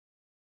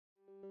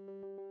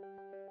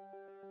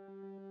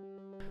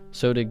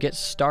So to get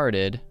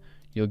started,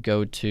 you'll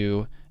go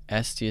to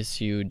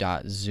sdsu.zoom.us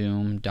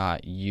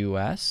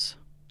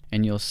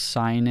and you'll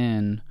sign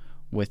in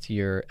with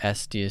your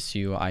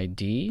SDSU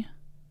ID.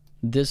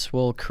 This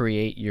will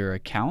create your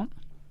account.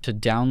 To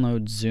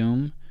download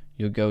Zoom,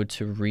 you'll go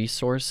to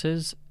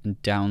Resources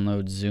and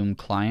download Zoom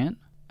Client.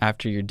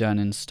 After you're done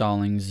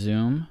installing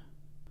Zoom,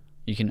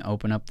 you can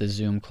open up the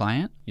Zoom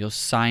client. You'll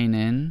sign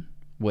in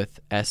with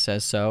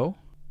SSO,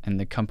 and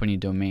the company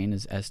domain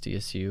is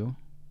SDSU.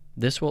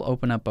 This will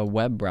open up a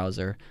web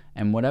browser,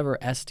 and whatever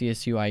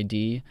SDSU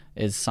ID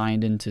is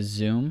signed into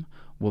Zoom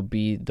will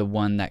be the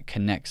one that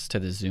connects to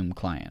the Zoom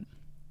client.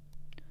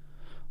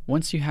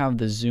 Once you have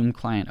the Zoom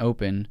client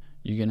open,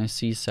 you're going to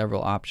see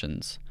several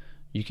options.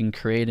 You can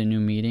create a new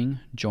meeting,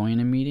 join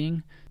a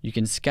meeting. You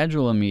can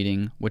schedule a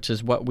meeting, which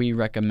is what we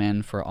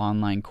recommend for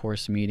online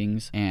course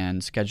meetings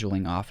and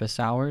scheduling office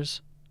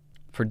hours.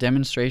 For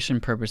demonstration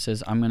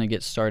purposes, I'm going to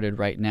get started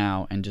right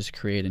now and just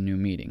create a new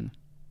meeting.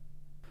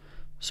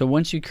 So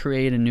once you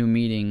create a new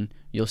meeting,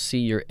 you'll see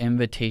your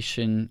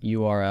invitation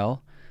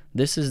URL.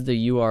 This is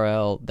the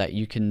URL that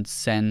you can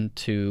send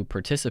to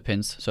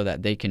participants so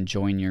that they can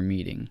join your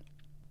meeting.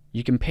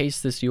 You can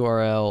paste this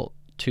URL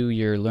to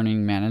your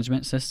learning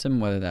management system,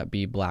 whether that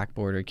be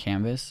Blackboard or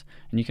Canvas,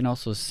 and you can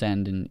also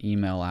send an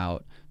email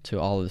out to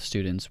all of the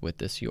students with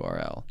this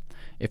URL.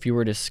 If you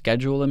were to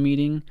schedule a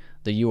meeting,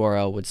 the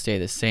URL would stay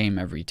the same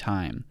every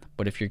time,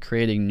 but if you're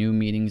creating new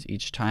meetings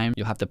each time,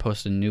 you'll have to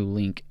post a new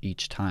link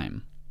each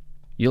time.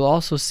 You'll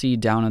also see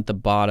down at the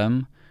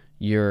bottom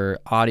your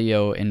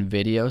audio and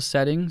video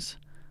settings.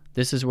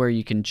 This is where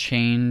you can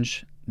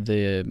change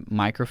the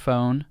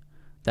microphone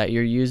that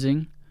you're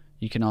using.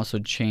 You can also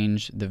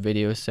change the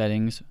video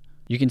settings.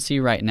 You can see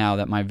right now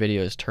that my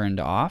video is turned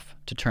off.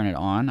 To turn it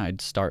on,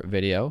 I'd start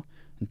video,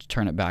 and to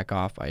turn it back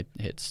off, I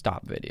hit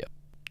stop video.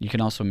 You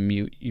can also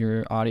mute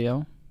your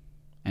audio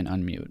and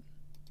unmute.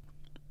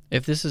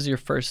 If this is your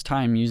first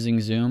time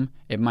using Zoom,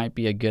 it might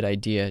be a good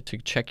idea to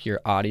check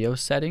your audio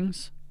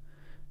settings.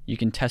 You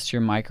can test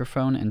your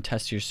microphone and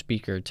test your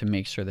speaker to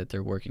make sure that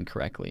they're working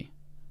correctly.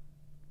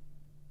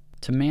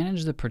 To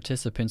manage the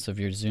participants of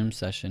your Zoom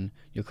session,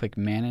 you'll click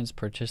Manage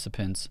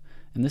Participants,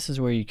 and this is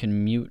where you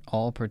can mute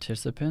all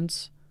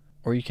participants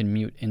or you can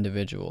mute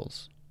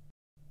individuals.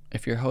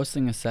 If you're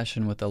hosting a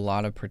session with a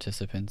lot of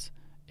participants,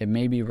 it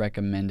may be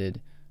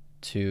recommended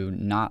to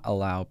not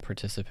allow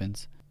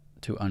participants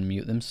to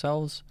unmute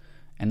themselves,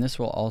 and this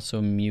will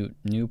also mute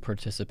new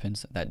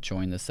participants that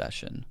join the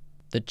session.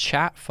 The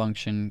chat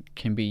function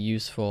can be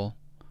useful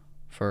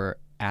for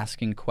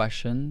asking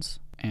questions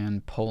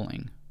and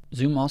polling.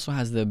 Zoom also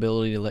has the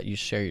ability to let you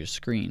share your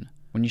screen.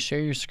 When you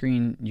share your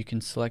screen, you can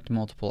select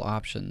multiple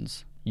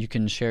options. You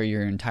can share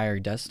your entire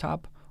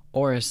desktop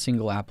or a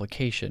single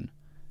application.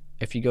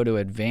 If you go to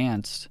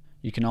Advanced,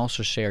 you can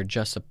also share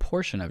just a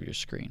portion of your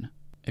screen.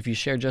 If you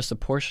share just a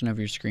portion of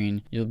your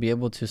screen, you'll be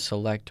able to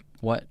select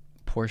what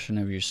portion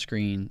of your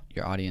screen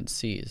your audience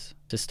sees.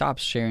 To stop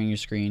sharing your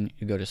screen,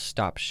 you go to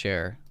Stop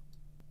Share.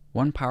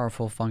 One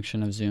powerful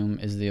function of Zoom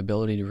is the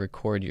ability to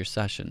record your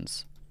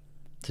sessions.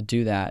 To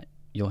do that,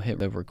 you'll hit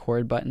the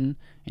record button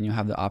and you'll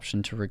have the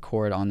option to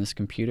record on this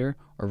computer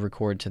or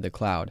record to the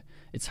cloud.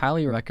 It's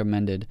highly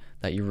recommended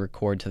that you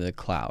record to the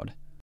cloud.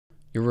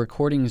 Your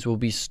recordings will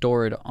be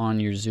stored on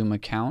your Zoom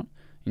account,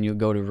 and you'll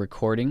go to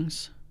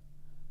Recordings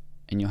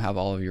and you'll have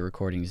all of your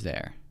recordings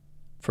there.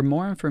 For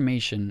more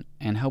information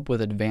and help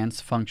with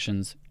advanced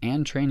functions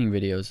and training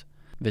videos,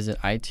 visit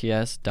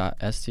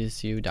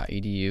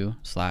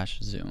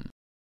its.sdsu.edu/Zoom.